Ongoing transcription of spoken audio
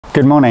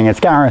Good morning, it's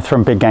Gareth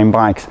from Big Game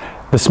Bikes.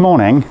 This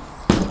morning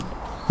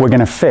we're going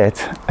to fit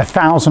a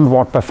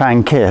 1000-watt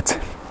Bafang kit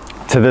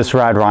to this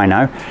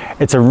RADRhino.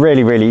 It's a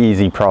really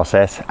easy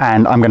process,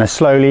 and I'm going to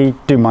slowly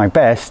do my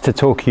best to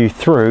talk you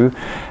through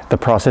the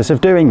process of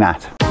doing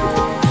that.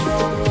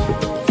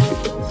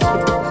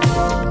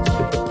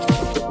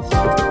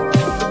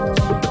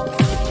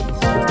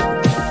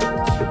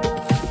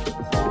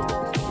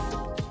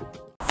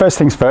 First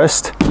things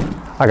first,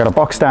 I got a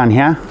box down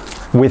here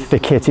with the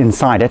kit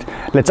inside it.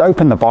 Let's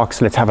open the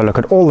box, let's have a look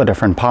at all the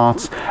different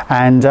parts,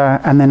 and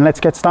then let's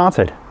get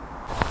started.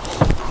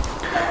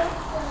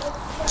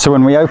 So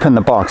when we open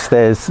the box,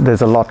 there's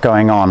a lot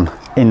going on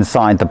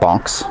inside the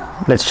box.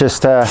 Let's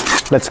just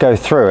let's go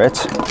through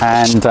it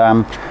and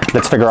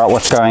let's figure out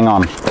what's going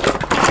on.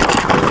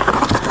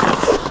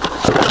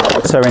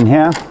 So in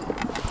here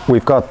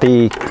we've got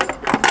the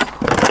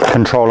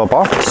controller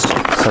box,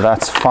 so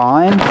that's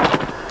fine.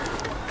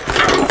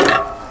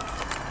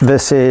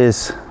 This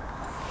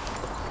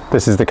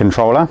is the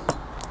controller,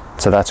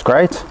 so that's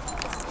great.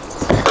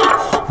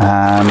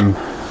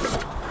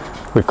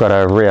 We've got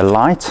a rear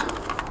light.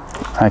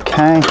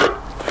 Okay.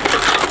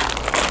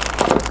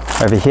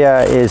 Over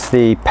here is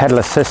the pedal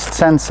assist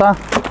sensor.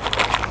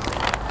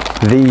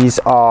 These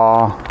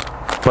are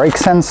brake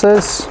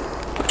sensors,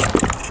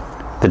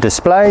 the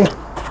display,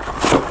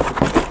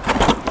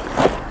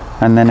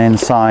 and then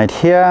inside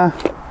here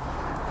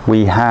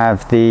we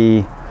have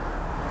the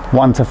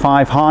 1 to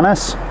 5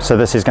 harness. So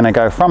this is going to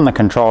go from the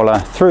controller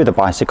through the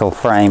bicycle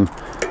frame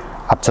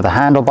up to the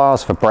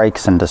handlebars for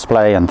brakes and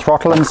display and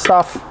throttle and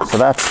stuff. So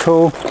that's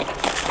cool.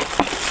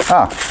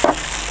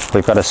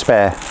 We've got a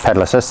spare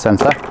pedal assist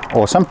sensor.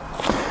 Awesome.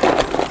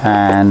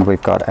 And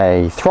we've got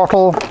a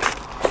throttle.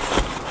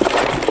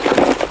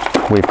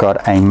 We've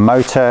got a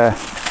motor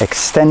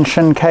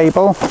extension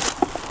cable.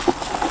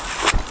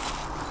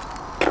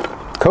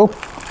 Cool.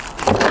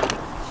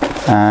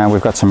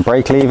 We've got some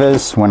brake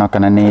levers, we're not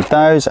going to need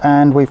those,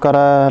 and we've got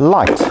a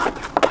light.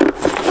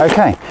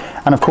 Okay,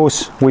 and of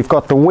course we've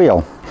got the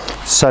wheel.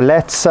 So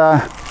let's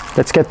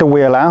get the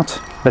wheel out.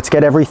 Let's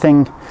get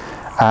everything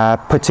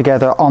put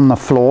together on the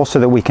floor so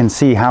that we can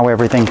see how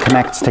everything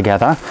connects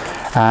together.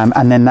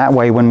 And then that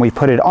way when we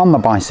put it on the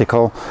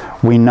bicycle,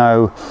 we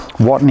know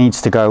what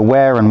needs to go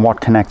where and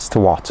what connects to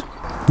what.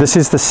 This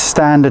is the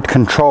standard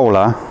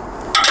controller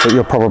that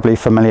you're probably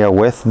familiar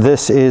with.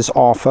 This is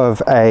off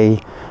of a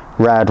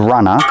RAD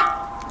runner.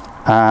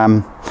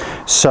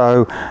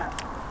 So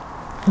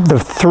the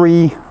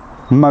 3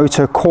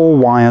 motor core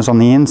wires on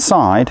the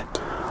inside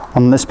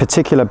on this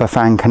particular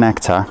Bafang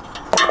connector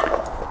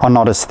are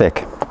not as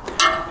thick.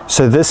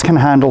 So this can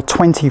handle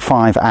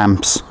 25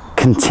 amps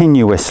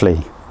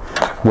continuously,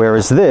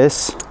 whereas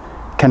this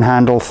can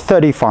handle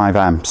 35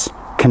 amps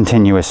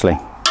continuously.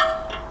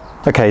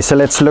 Okay, so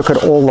let's look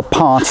at all the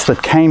parts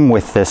that came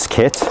with this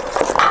kit.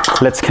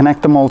 Let's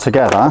connect them all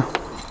together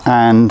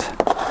and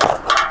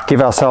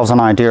give ourselves an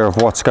idea of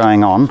what's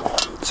going on.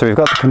 So we've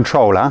got the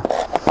controller,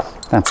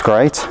 that's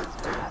great.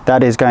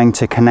 That is going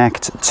to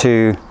connect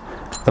to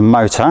the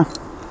motor.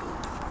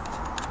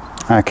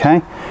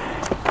 Okay.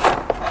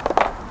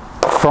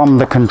 From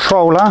the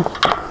controller,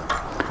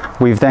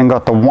 we've then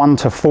got the 1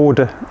 to 4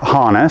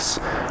 harness.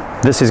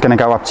 This is going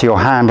to go up to your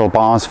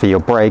handlebars for your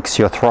brakes,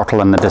 your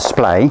throttle and the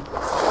display.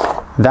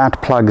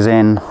 That plugs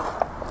in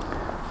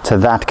to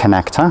that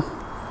connector.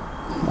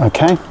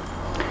 Okay.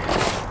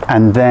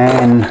 And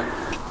then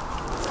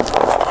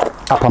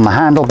up on the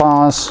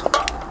handlebars,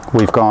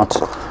 we've got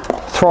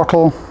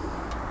throttle.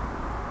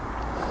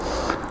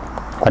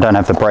 I don't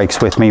have the brakes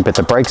with me, but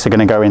the brakes are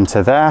going to go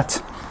into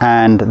that,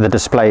 and the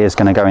display is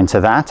going to go into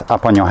that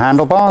up on your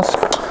handlebars.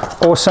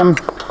 Awesome.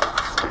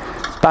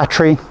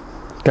 Battery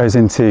goes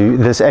into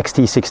this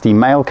XT60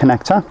 male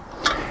connector.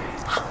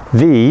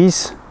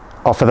 These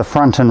are for the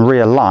front and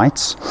rear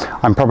lights.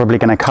 I'm probably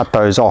going to cut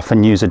those off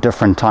and use a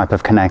different type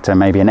of connector,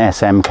 maybe an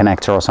SM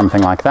connector or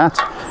something like that.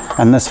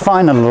 And this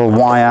final little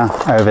wire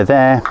over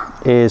there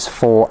is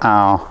for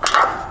our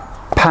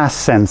pass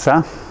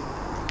sensor.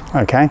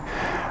 Okay.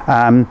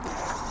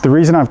 The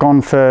reason I've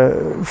gone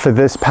for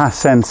this pass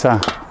sensor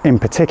in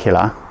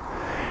particular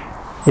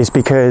is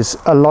because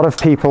a lot of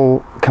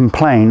people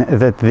complain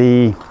that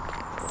the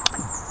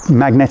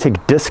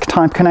magnetic disc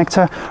type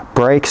connector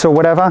breaks or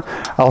whatever.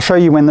 I'll show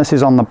you when this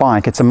is on the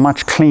bike. It's a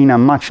much cleaner,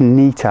 much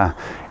neater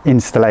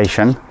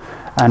installation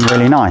and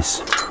really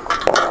nice.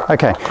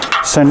 Okay,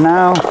 so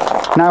now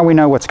we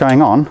know what's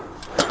going on.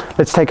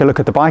 Let's take a look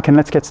at the bike and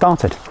let's get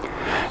started.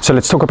 So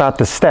let's talk about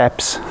the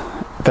steps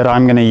that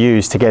I'm going to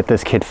use to get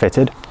this kit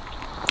fitted.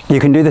 You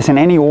can do this in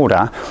any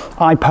order.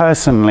 I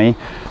personally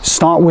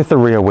start with the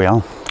rear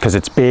wheel because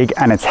it's big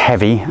and it's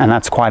heavy, and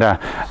that's quite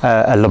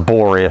a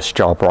laborious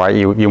job, right?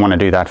 You want to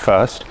do that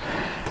first.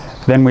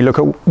 Then we look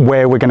at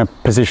where we're going to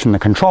position the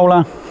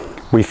controller.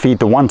 We feed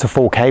the 1 to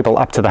 4 cable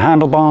up to the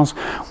handlebars.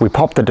 We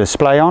pop the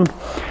display on,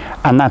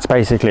 and that's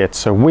basically it.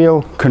 So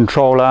wheel,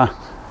 controller,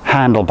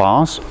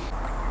 handlebars.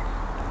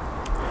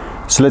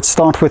 So let's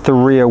start with the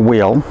rear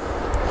wheel.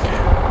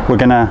 We're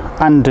going to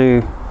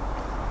undo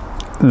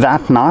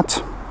that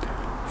nut,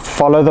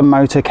 follow the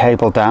motor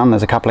cable down.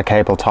 There's a couple of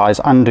cable ties,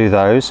 undo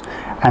those,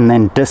 and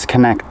then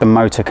disconnect the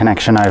motor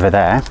connection over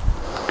there.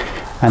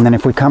 And then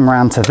if we come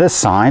around to this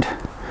side,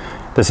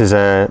 this is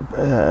there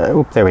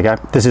we go.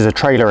 This is a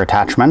trailer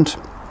attachment.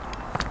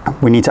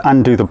 We need to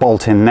undo the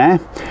bolt in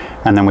there,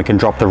 and then we can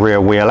drop the rear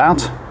wheel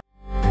out.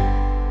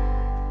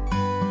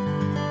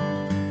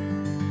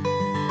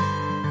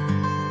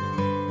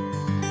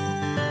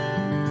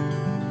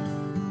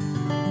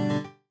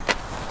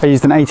 I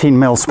used an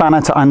 18mm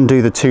spanner to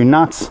undo the 2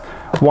 nuts,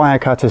 wire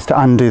cutters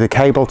to undo the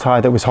cable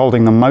tie that was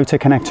holding the motor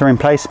connector in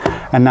place,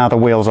 and now the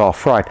wheel's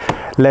off. Right,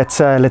 let's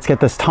get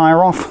this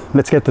tire off,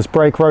 let's get this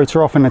brake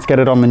rotor off, and let's get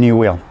it on the new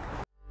wheel.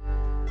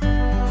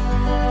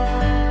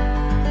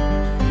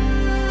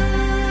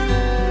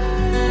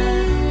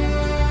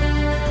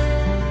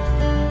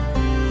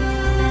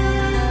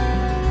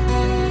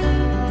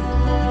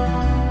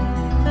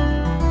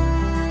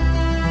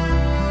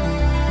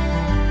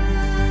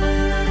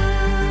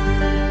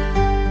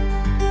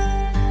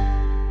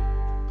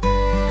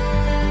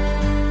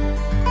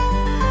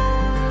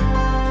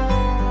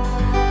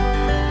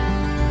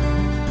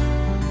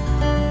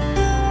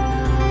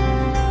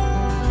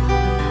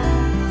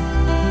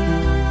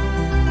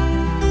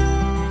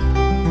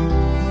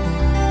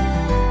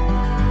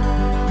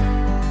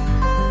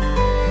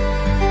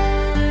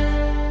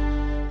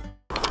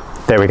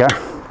 There we go,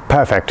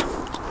 perfect.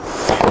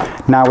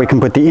 Now we can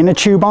put the inner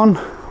tube on,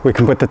 we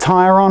can put the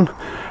tire on,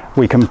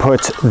 we can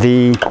put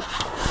the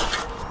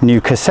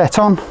new cassette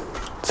on.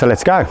 So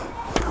let's go.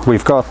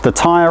 We've got the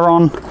tire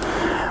on,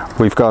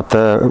 we've got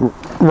the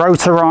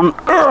rotor on,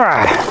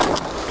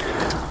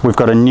 we've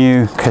got a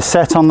new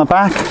cassette on the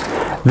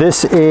back.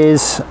 This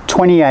is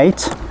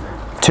 28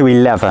 to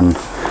 11.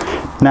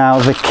 Now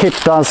the kit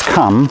does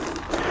come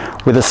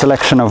with a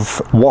selection of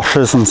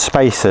washers and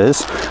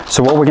spacers.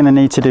 So what we're going to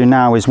need to do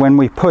now is when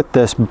we put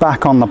this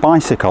back on the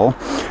bicycle,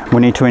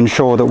 we need to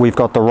ensure that we've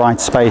got the right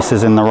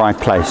spacers in the right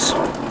place.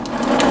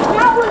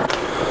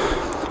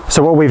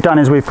 So what we've done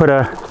is we've put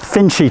a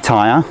Finchy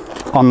tire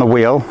on the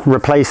wheel,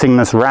 replacing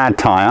this RAD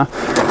tire.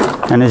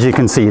 And as you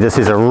can see, this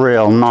is a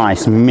real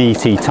nice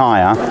meaty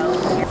tire.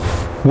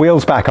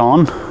 Wheels back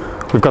on.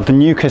 We've got the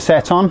new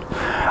cassette on.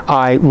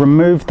 I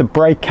removed the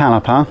brake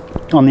caliper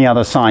on the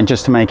other side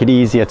just to make it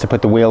easier to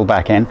put the wheel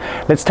back in.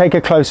 Let's take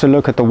a closer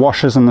look at the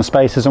washers and the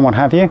spacers and what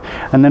have you,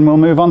 and then we'll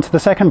move on to the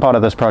second part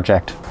of this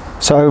project.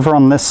 So over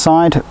on this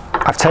side,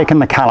 I've taken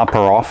the caliper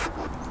off.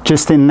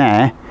 Just in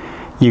there,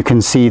 you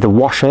can see the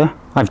washer.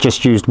 I've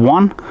just used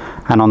one,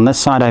 and on this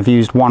side I've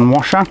used one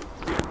washer.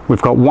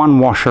 We've got one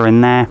washer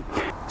in there.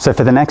 So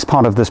for the next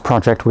part of this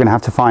project, we're going to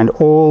have to find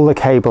all the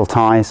cable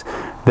ties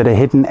that are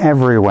hidden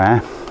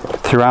everywhere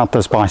throughout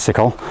this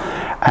bicycle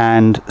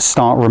and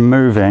start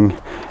removing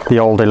the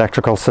old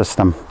electrical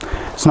system.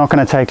 It's not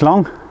going to take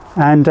long,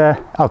 and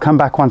I'll come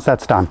back once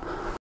that's done.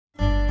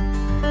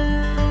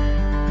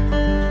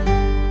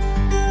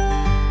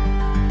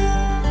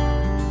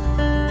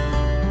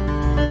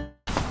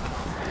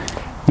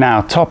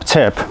 Now, top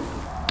tip,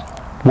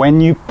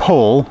 when you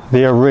pull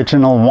the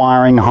original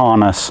wiring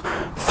harness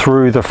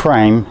through the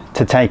frame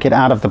to take it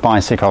out of the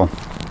bicycle,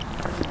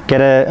 get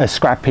a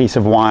scrap piece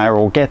of wire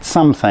or get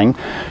something,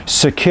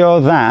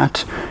 secure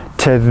that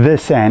to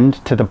this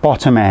end, to the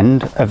bottom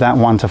end of that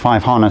 1 to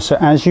 5 harness. So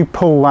as you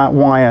pull that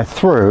wire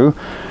through,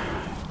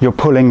 you're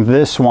pulling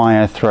this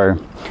wire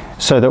through,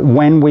 so that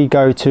when we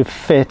go to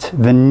fit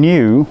the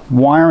new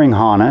wiring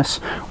harness,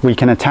 we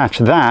can attach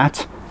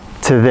that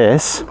to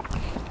this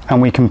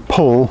and we can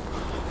pull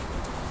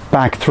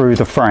back through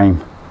the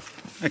frame.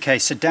 Okay,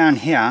 so down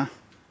here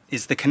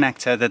is the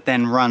connector that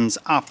then runs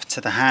up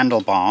to the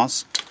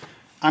handlebars.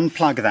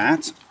 Unplug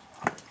that,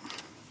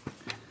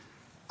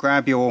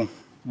 grab your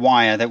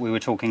wire that we were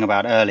talking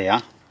about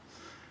earlier,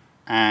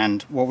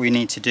 and what we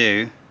need to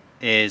do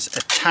is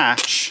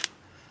attach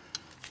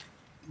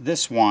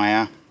this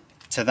wire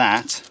to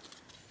that,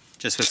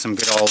 just with some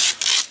good old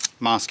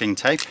masking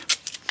tape.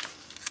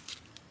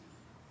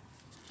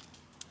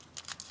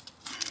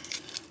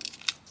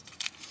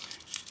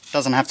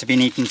 Doesn't have to be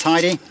neat and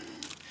tidy,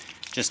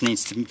 just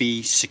needs to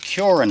be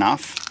secure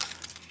enough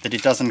that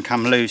it doesn't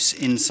come loose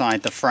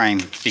inside the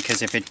frame,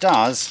 because if it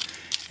does,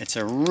 it's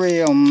a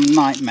real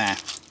nightmare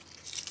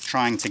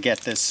trying to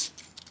get this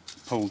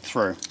pulled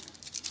through.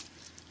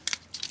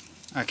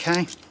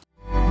 Okay.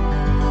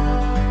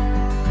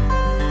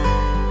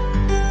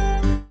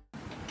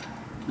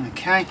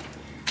 Okay,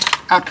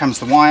 out comes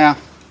the wire,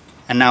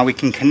 and now we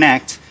can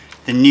connect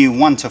the new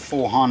 1 to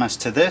 4 harness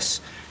to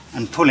this,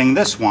 and pulling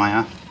this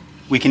wire,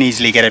 we can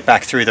easily get it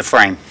back through the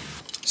frame.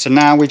 So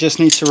now we just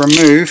need to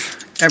remove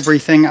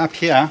everything up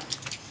here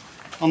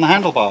on the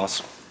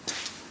handlebars.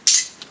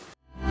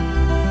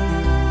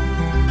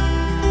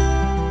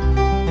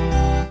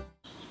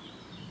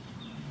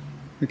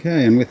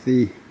 Okay, and with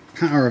the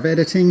power of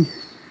editing,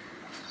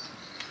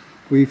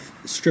 we've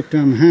stripped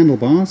down the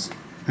handlebars,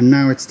 and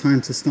now it's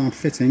time to start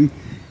fitting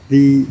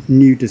the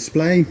new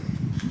display,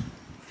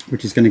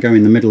 which is going to go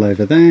in the middle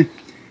over there.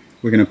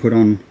 We're going to put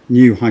on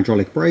new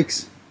hydraulic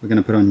brakes, we're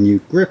going to put on new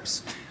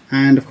grips,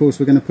 and of course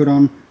we're going to put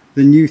on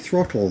the new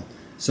throttle.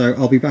 So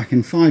I'll be back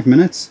in 5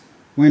 minutes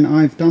when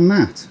I've done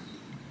that.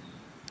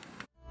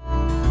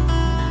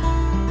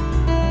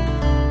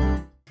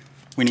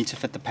 We need to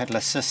fit the pedal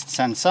assist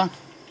sensor.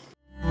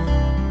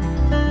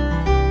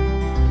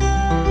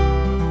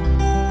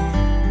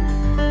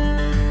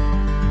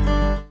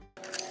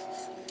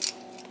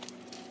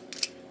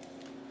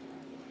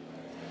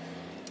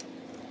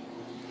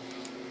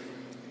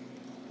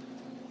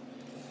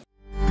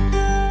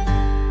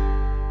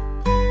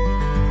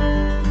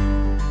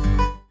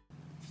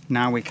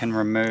 Now we can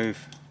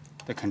remove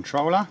the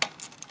controller.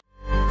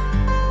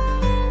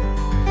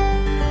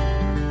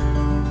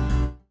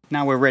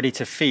 Now we're ready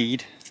to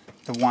feed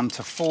the 1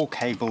 to 4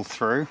 cable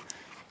through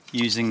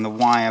using the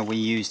wire we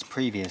used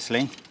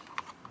previously,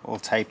 all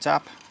taped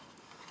up.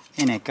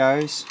 In it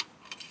goes.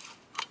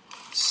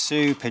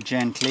 Super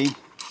gently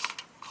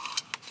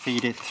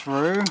feed it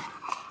through.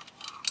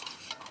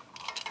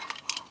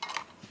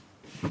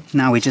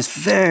 Now we just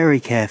very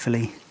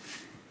carefully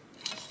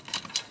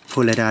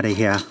pull it out of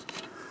here.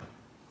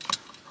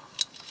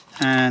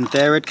 And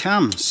there it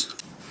comes.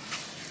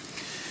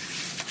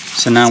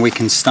 So now we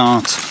can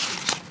start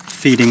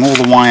feeding all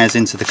the wires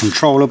into the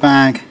controller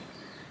bag,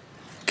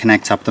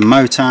 connect up the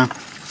motor,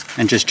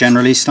 and just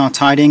generally start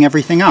tidying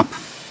everything up.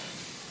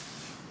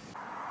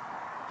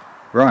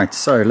 Right,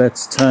 so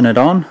let's turn it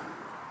on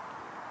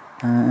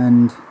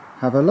and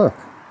have a look.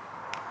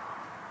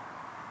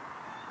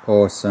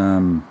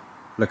 Awesome.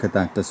 Look at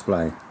that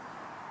display.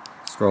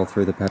 Scroll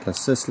through the pedal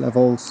assist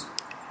levels.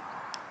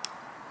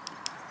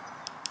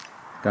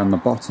 Down the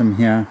bottom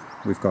here,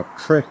 we've got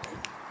trip,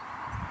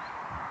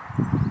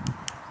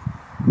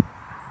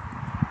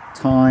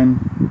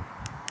 time,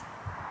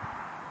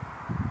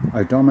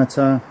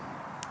 odometer,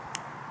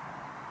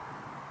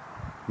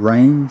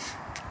 range.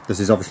 This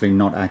is obviously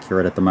not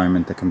accurate at the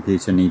moment. The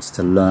computer needs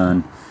to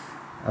learn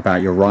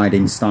about your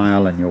riding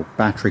style and your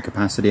battery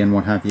capacity and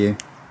what have you.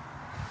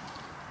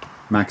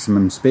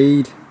 Maximum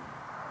speed,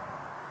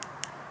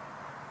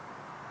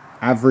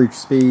 average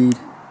speed,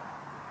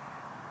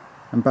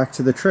 and back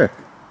to the trip.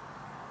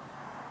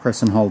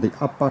 Press and hold the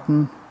up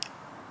button,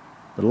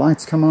 the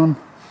lights come on.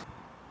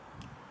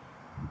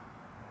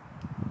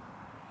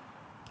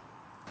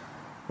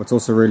 What's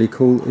also really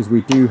cool is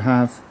we do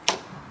have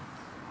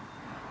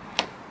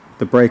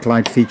the brake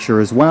light feature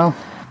as well.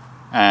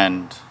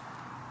 And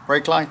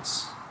brake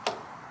lights.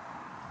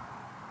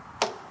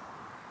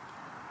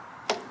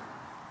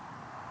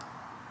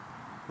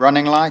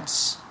 Running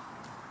lights.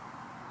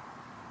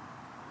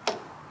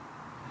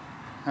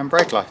 And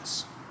brake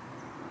lights.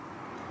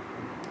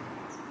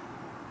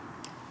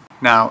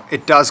 Now,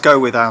 it does go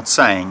without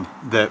saying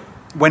that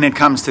when it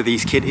comes to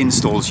these kit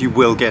installs, you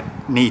will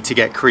need to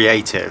get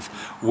creative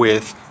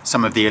with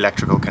some of the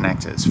electrical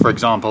connectors. For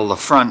example, the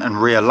front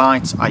and rear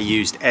lights, I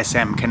used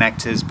SM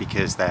connectors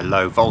because they're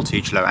low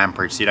voltage, low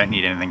amperage, so you don't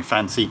need anything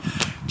fancy,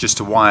 just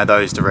to wire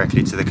those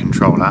directly to the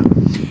controller.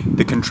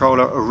 The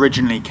controller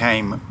originally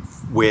came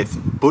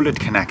with bullet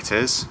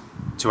connectors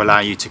to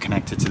allow you to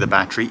connect it to the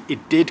battery.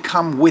 It did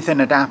come with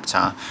an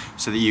adapter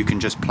so that you can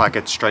just plug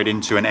it straight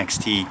into an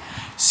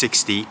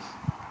XT60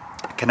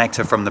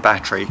 connector from the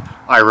battery.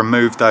 I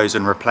removed those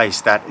and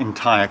replaced that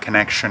entire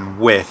connection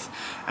with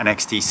an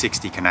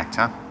XT60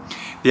 connector.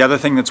 The other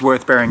thing that's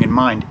worth bearing in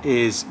mind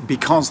is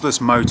because this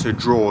motor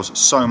draws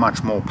so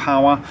much more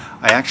power,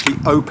 I actually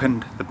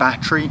opened the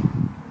battery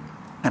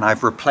and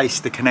I've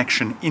replaced the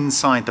connection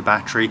inside the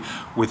battery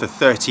with a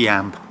 30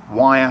 amp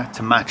wire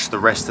to match the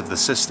rest of the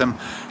system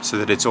so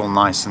that it's all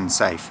nice and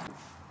safe.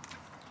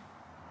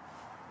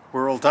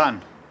 We're all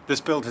done. This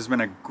build has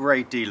been a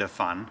great deal of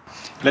fun.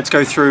 Let's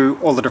go through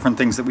all the different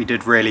things that we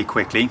did really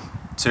quickly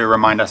to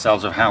remind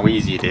ourselves of how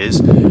easy it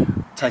is.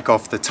 Take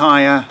off the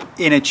tire,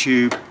 inner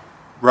tube,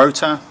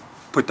 rotor,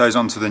 put those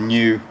onto the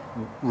new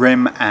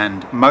rim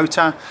and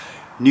motor,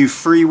 new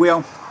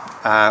freewheel,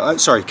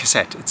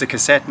 cassette. It's a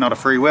cassette, not a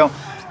freewheel.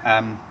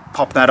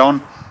 Pop that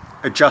on,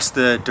 adjust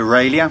the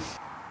derailleur,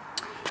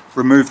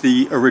 remove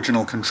the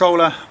original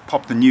controller,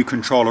 pop the new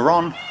controller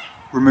on,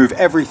 remove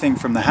everything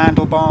from the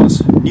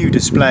handlebars, new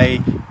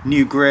display,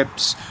 new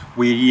grips.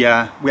 We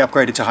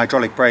upgraded to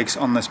hydraulic brakes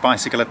on this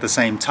bicycle at the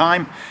same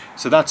time,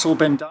 so that's all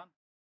been done.